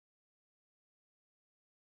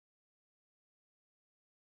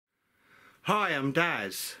Hi, I'm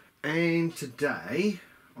Daz, and today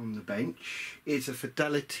on the bench is a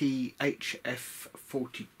Fidelity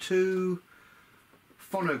HF42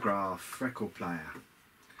 Phonograph record player.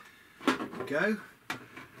 There we go.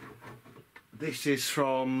 This is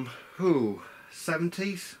from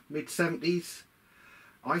 70s, mid-70s.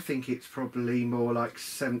 I think it's probably more like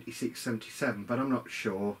 76, 77, but I'm not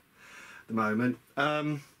sure at the moment.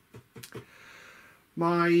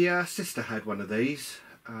 My sister had one of these.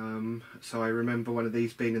 So I remember one of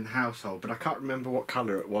these being in the household, but I can't remember what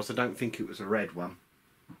colour it was. I don't think it was a red one.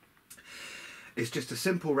 It's just a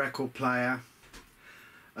simple record player,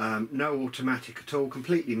 no automatic at all,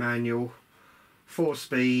 completely manual,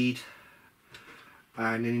 4-speed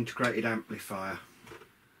and an integrated amplifier.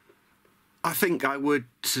 I think I would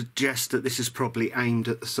suggest that this is probably aimed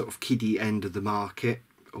at the sort of kiddie end of the market,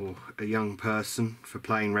 or a young person for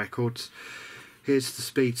playing records. Here's the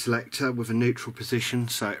speed selector with a neutral position,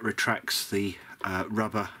 so it retracts the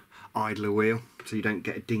rubber idler wheel so you don't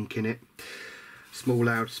get a dink in it. Small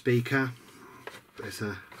loudspeaker, there's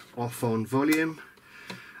a off-on volume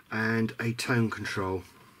and a tone control.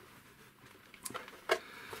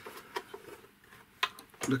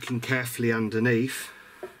 Looking carefully underneath,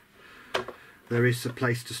 there is a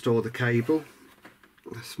place to store the cable,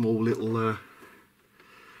 a small little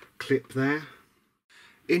clip there.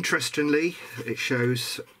 Interestingly, it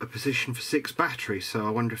shows a position for 6 batteries, so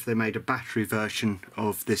I wonder if they made a battery version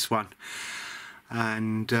of this one.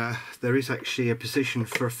 And there is actually a position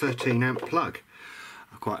for a 13 amp plug,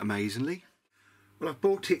 quite amazingly. Well, I've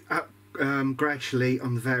brought it up gradually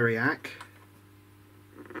on the variac.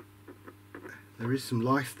 There is some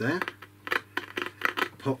life there.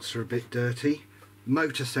 Pots are a bit dirty.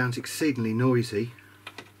 Motor sounds exceedingly noisy.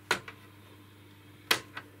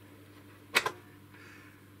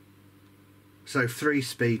 So 3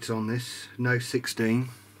 speeds on this, no 16,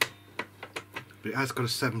 but it has got a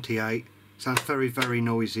 78. Sounds very, very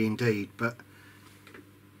noisy indeed, but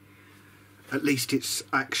at least it's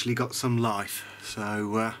actually got some life.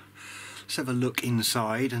 So let's have a look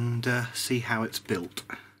inside and see how it's built.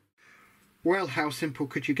 Well, how simple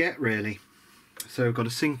could you get, really? So we've got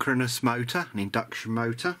a synchronous motor, an induction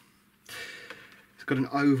motor. It's got an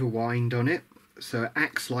overwind on it, so it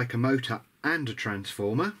acts like a motor and a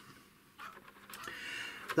transformer.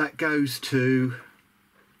 That goes to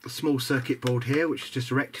a small circuit board here, which is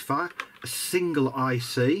just a rectifier, a single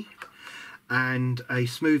IC and a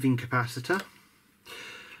smoothing capacitor.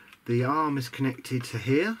 The arm is connected to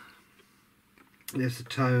here. There's the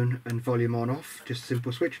tone and volume on off, just a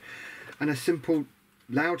simple switch, and a simple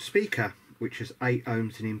loudspeaker which is 8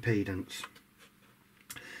 ohms in impedance.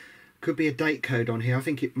 Could be a date code on here, I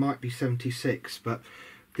think it might be 76, but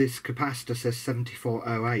this capacitor says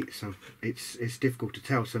 7408, so it's difficult to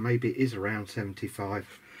tell, so maybe it is around 75.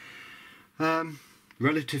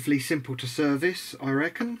 Relatively simple to service, I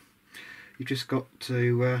reckon. You've just got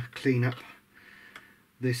to clean up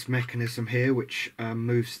this mechanism here, which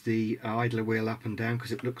moves the idler wheel up and down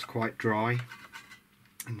because it looks quite dry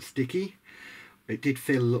and sticky. It did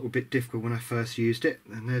feel a little bit difficult when I first used it,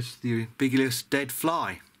 and there's the ubiquitous dead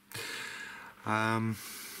fly.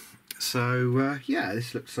 Yeah,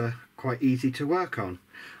 this looks quite easy to work on,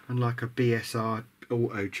 unlike a BSR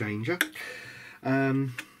auto changer.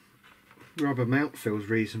 Rubber mount feels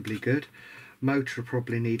reasonably good. Motor will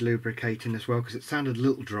probably need lubricating as well because it sounded a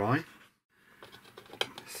little dry.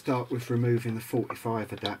 Start with removing the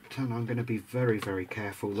 45 adapter, and I'm going to be very, very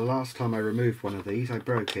careful. The last time I removed one of these, I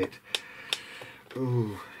broke it.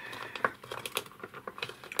 Ooh.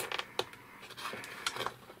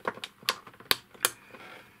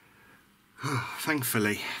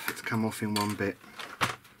 Thankfully, it's come off in one bit.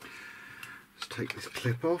 Let's take this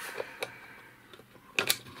clip off.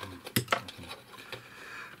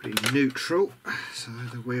 Pretty neutral, so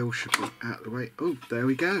the wheel should be out of the way. Oh, there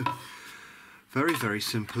we go. Very, very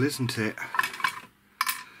simple, isn't it?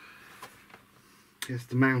 Here's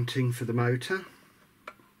the mounting for the motor.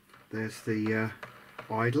 There's the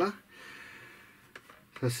idler.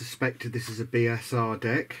 So I suspected this is a BSR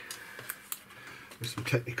deck. There's some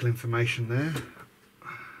technical information there.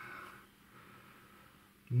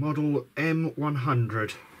 Model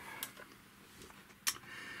M100.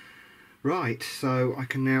 Right, so I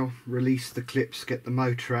can now release the clips, get the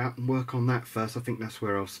motor out and work on that first. I think that's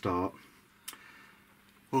where I'll start.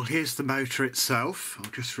 Well, here's the motor itself. I'll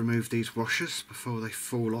just remove these washers before they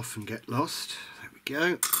fall off and get lost. There we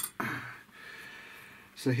go.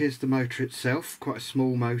 So here's the motor itself, quite a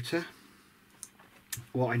small motor.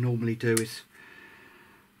 What I normally do is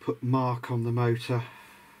put mark on the motor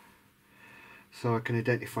so I can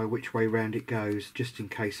identify which way round it goes, just in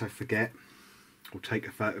case I forget. or take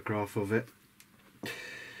a photograph of it.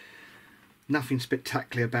 Nothing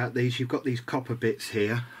spectacular about these. You've got these copper bits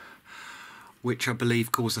here, which I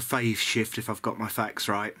believe cause a phase shift if I've got my facts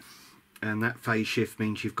right, and that phase shift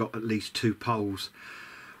means you've got at least 2 poles,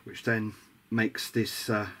 which then makes this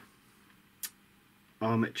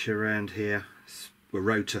armature around here, well,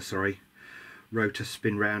 rotor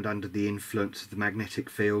spin round under the influence of the magnetic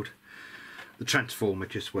field. The transformer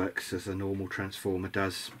just works as a normal transformer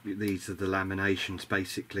does. These are the laminations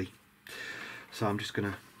basically. So I'm just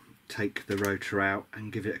going to take the rotor out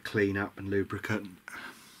and give it a clean up and lubricant.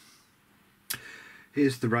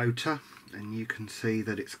 Here's the rotor, and you can see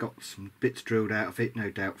that it's got some bits drilled out of it, no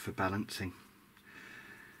doubt for balancing.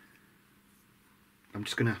 I'm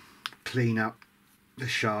just going to clean up the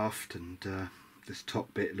shaft, and this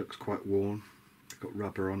top bit looks quite worn. It's got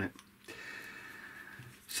rubber on it.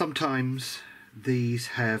 Sometimes these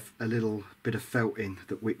have a little bit of felt in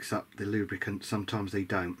that wicks up the lubricant, sometimes they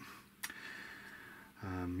don't.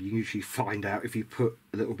 You usually find out if you put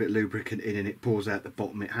a little bit of lubricant in and it pours out the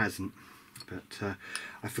bottom, it hasn't. But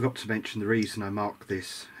I forgot to mention the reason I marked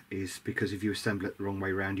this is because if you assemble it the wrong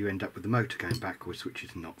way around you end up with the motor going backwards, which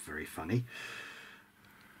is not very funny.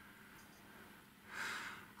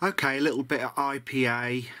 Okay, a little bit of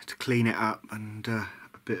IPA to clean it up, and a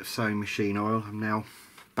bit of sewing machine oil. I'm now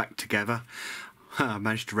back together. I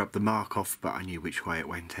managed to rub the mark off, but I knew which way it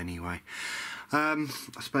went anyway. I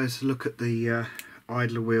suppose look at the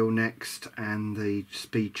idler wheel next, and the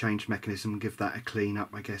speed change mechanism, give that a clean up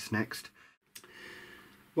I guess next.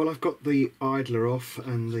 Well, I've got the idler off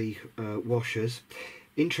and the washers.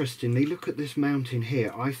 Interestingly, look at this mounting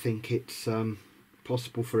here. I think it's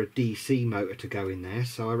possible for a DC motor to go in there,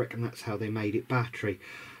 so I reckon that's how they made it battery.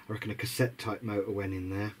 I reckon a cassette type motor went in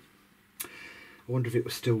there. I wonder if it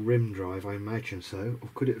was still rim drive. I imagine so. Or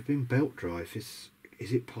could it have been belt drive? Is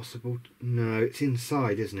it possible? No, it's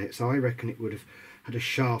inside, isn't it? So I reckon it would have had a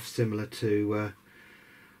shaft similar to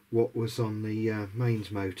what was on the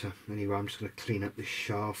mains motor. Anyway, I'm just going to clean up this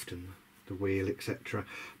shaft and the wheel, etc.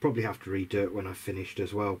 Probably have to redo it when I've finished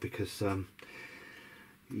as well, because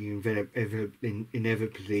you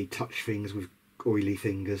inevitably touch things with oily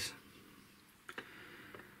fingers.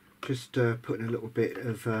 Just putting a little bit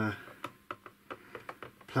of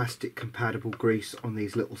plastic compatible grease on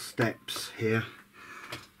these little steps here,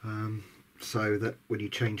 so that when you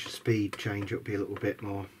change the speed change it'll be a little bit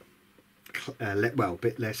more well, a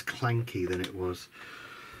bit less clanky than it was.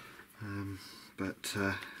 But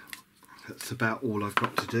that's about all I've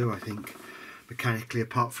got to do, I think, mechanically,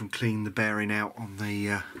 apart from clean the bearing out on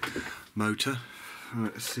the motor.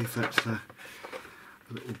 Let's see if that's a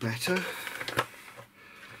little better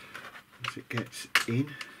as it gets in.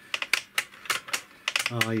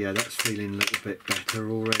 Oh yeah, that's feeling a little bit better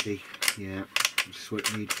already. Yeah, just what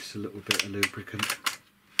it needs, just a little bit of lubricant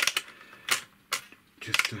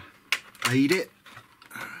just to aid it.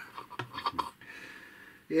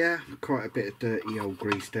 Yeah, quite a bit of dirty old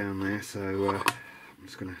grease down there, so I'm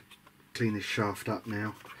just going to clean this shaft up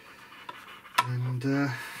now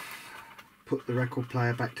and put the record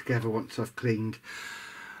player back together once I've cleaned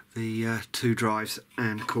the 2 drives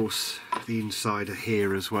and of course the inside of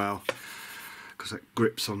here as well, because that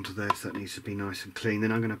grips onto there, so that needs to be nice and clean.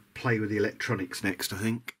 Then I'm going to play with the electronics next, I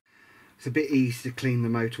think. It's a bit easy to clean the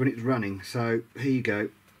motor when it's running, so here you go.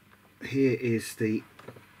 Here is the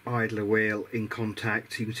idler wheel in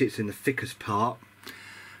contact. You can see it's in the thickest part.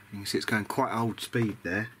 You can see it's going quite old speed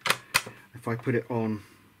there. If I put it on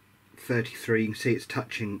 33, you can see it's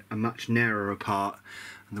touching a much narrower part,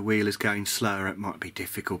 and the wheel is going slower. It might be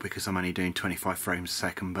difficult because I'm only doing 25 frames a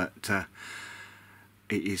second, but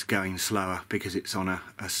it is going slower because it's on a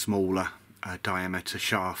smaller diameter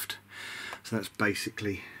shaft. So that's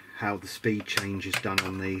basically how the speed change is done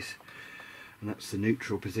on these, and that's the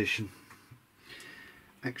neutral position.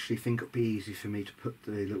 I actually think it'll be easy for me to put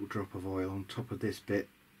the little drop of oil on top of this bit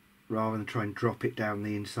rather than try and drop it down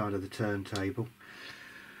the inside of the turntable.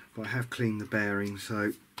 But I have cleaned the bearings,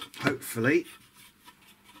 so hopefully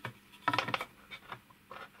got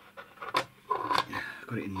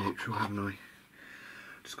it in neutral, haven't I?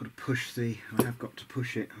 Just got to push the, I have got to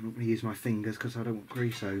push it. I'm not going to use my fingers because I don't want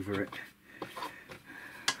grease over it.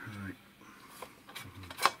 Right.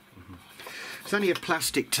 It's only a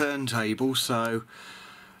plastic turntable, so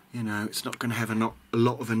you know it's not going to have a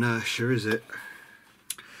lot of inertia, is it?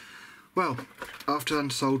 Well, after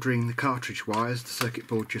unsoldering the cartridge wires, the circuit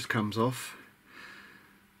board just comes off,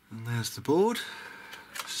 and there's the board.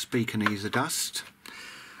 Speaker needs a dust.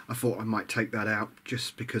 I thought I might take that out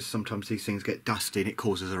just because sometimes these things get dusty and it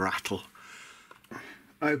causes a rattle.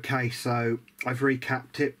 Okay, so I've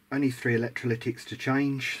recapped it. Only 3 electrolytics to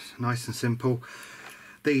change. Nice and simple.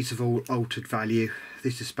 These have all altered value.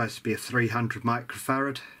 This is supposed to be a 300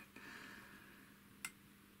 microfarad.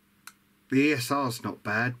 The ESR's not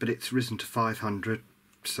bad, but it's risen to 500,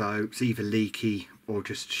 so it's either leaky or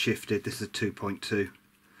just shifted. This is a 2.2.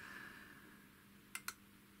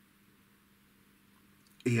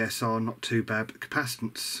 ESR not too bad, but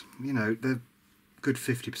capacitance, you know, they're good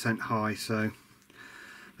 50% high, so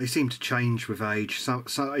they seem to change with age. So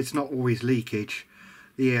it's not always leakage.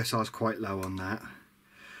 The ESR is quite low on that.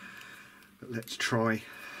 But let's try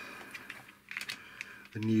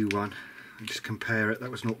the new one and just compare it. That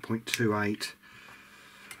was 0.28.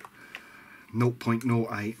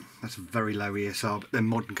 0.08, that's a very low ESR, but then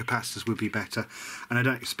modern capacitors would be better. And I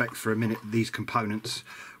don't expect for a minute these components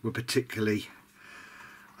were particularly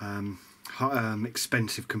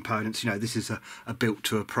expensive components. You know, this is a built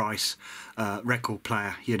to a price record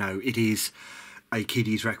player. You know, it is a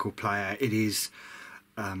kiddies record player. It is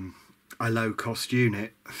a low cost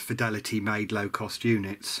unit. Fidelity made low cost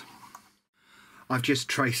units. I've just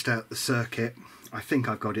traced out the circuit. I think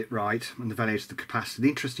I've got it right, and the values of the capacitor. The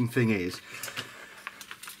interesting thing is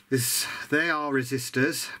they are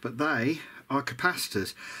resistors, but they are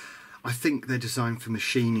capacitors. I think they're designed for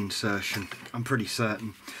machine insertion. I'm pretty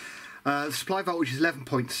certain. The supply voltage is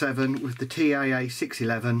 11.7 with the TAA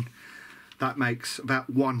 611. That makes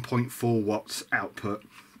about 1.4 watts output.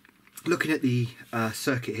 Looking at the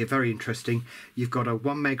circuit here, very interesting. You've got a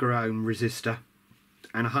 1 mega ohm resistor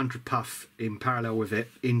and 100 puff in parallel with it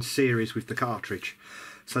in series with the cartridge.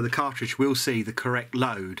 So the cartridge will see the correct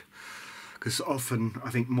load, because often I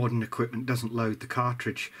think modern equipment doesn't load the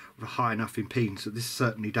cartridge with a high enough impedance, but this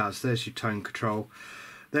certainly does. There's your tone control,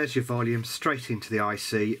 there's your volume, straight into the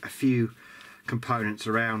IC, a few components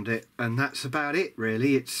around it, and that's about it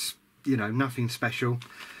really. It's, you know, nothing special.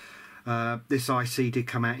 This IC did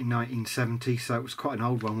come out in 1970, so it was quite an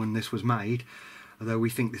old one when this was made, although we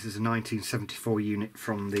think this is a 1974 unit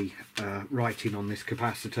from the writing on this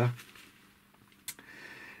capacitor.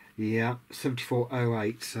 Yeah,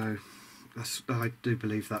 7408, so I do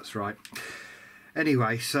believe that's right.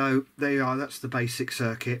 Anyway, so there you are, that's the basic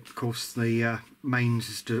circuit. Of course, the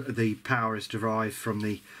the power is derived from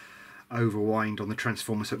the overwind on the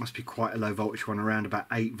transformer, so it must be quite a low voltage one, around about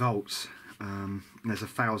 8 volts. And there's a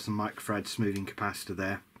 1000 microfarad smoothing capacitor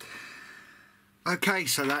there. Okay,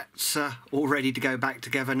 so that's all ready to go back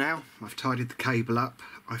together now. I've tidied the cable up.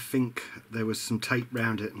 I think there was some tape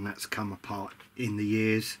round it and that's come apart in the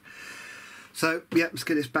years. So yeah, let's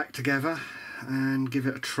get this back together and give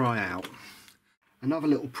it a try out. Another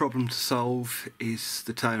little problem to solve is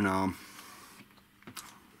the tone arm.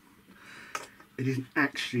 It isn't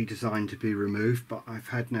actually designed to be removed, but I've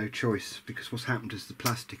had no choice, because what's happened is the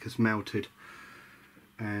plastic has melted,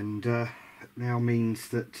 and now means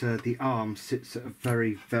that the arm sits at a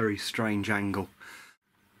very, very strange angle.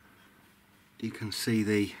 You can see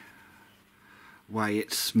the way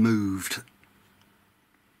it's moved.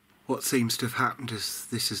 What seems to have happened is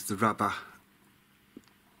this is the rubber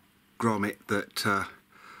grommet that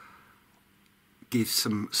gives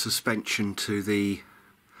some suspension to the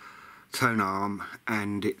tone arm,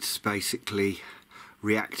 and it's basically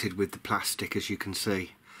reacted with the plastic. As you can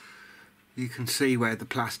see where the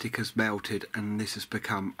plastic has melted and this has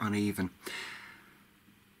become uneven.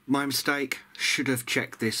 My mistake. Should have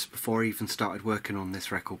checked this before I even started working on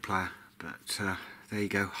this record player, but there you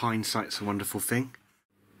go, hindsight's a wonderful thing.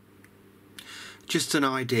 Just an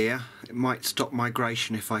idea, it might stop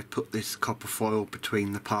migration if I put this copper foil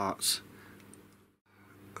between the parts.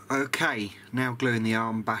 Okay, now gluing the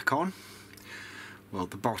arm back on, well,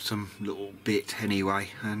 the bottom little bit anyway,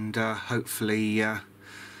 and hopefully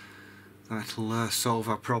that'll solve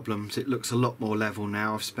our problems. It looks a lot more level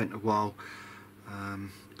now. I've spent a while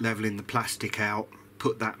levelling the plastic out,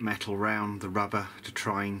 put that metal round the rubber to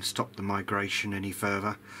try and stop the migration any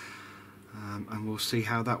further, and we'll see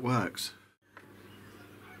how that works.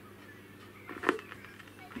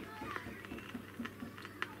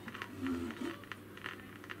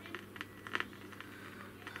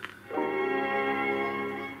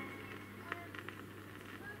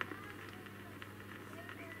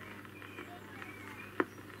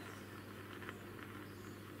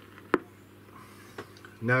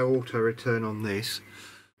 No auto return on this.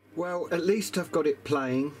 Well, at least I've got it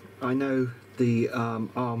playing. I know the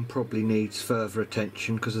arm probably needs further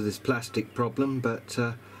attention because of this plastic problem, but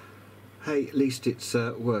hey, at least it's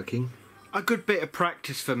working. A good bit of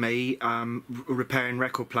practice for me, repairing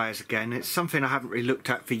record players again. It's something I haven't really looked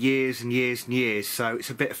at for years and years and years, so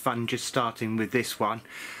it's a bit of fun just starting with this one.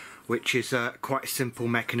 which is quite a simple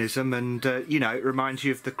mechanism, and you know, it reminds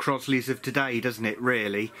you of the Crosleys of today, doesn't it,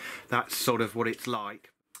 really? That's sort of what it's like.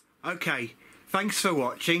 Okay, thanks for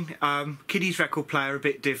watching. Kiddie's record player, a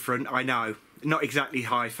bit different, I know. Not exactly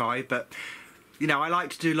hi-fi, but you know, I like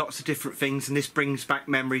to do lots of different things, and this brings back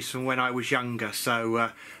memories from when I was younger,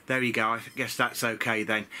 so there you go. I guess that's okay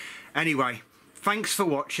then. Anyway, thanks for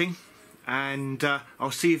watching, and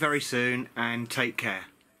I'll see you very soon, and take care.